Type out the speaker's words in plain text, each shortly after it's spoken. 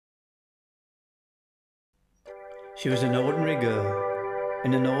She was an ordinary girl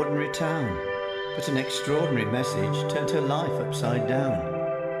in an ordinary town, but an extraordinary message turned her life upside down.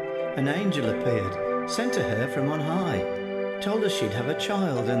 An angel appeared, sent to her from on high, told her she'd have a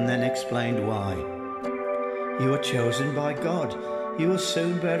child, and then explained why. You are chosen by God, you will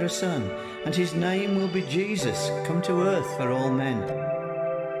soon bear a son, and his name will be Jesus, come to earth for all men.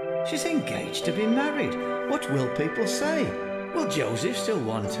 She's engaged to be married. What will people say? Will Joseph still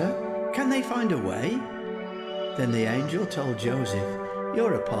want her? Can they find a way? Then the angel told Joseph,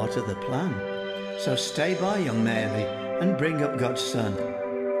 you're a part of the plan. So stay by, young Mary, and bring up God's son.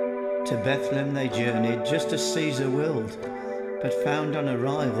 To Bethlehem they journeyed just as Caesar willed, but found on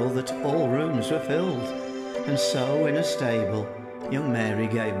arrival that all rooms were filled. And so in a stable, young Mary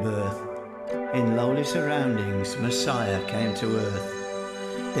gave birth. In lowly surroundings, Messiah came to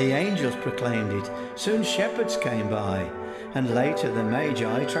earth. The angels proclaimed it, soon shepherds came by, and later the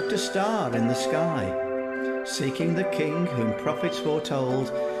Magi tracked a star in the sky. Seeking the king whom prophets foretold,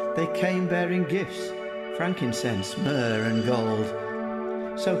 they came bearing gifts, frankincense, myrrh and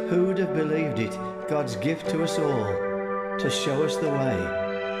gold. So who'd have believed it, God's gift to us all, to show us the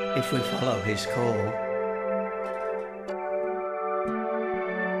way, if we follow his call.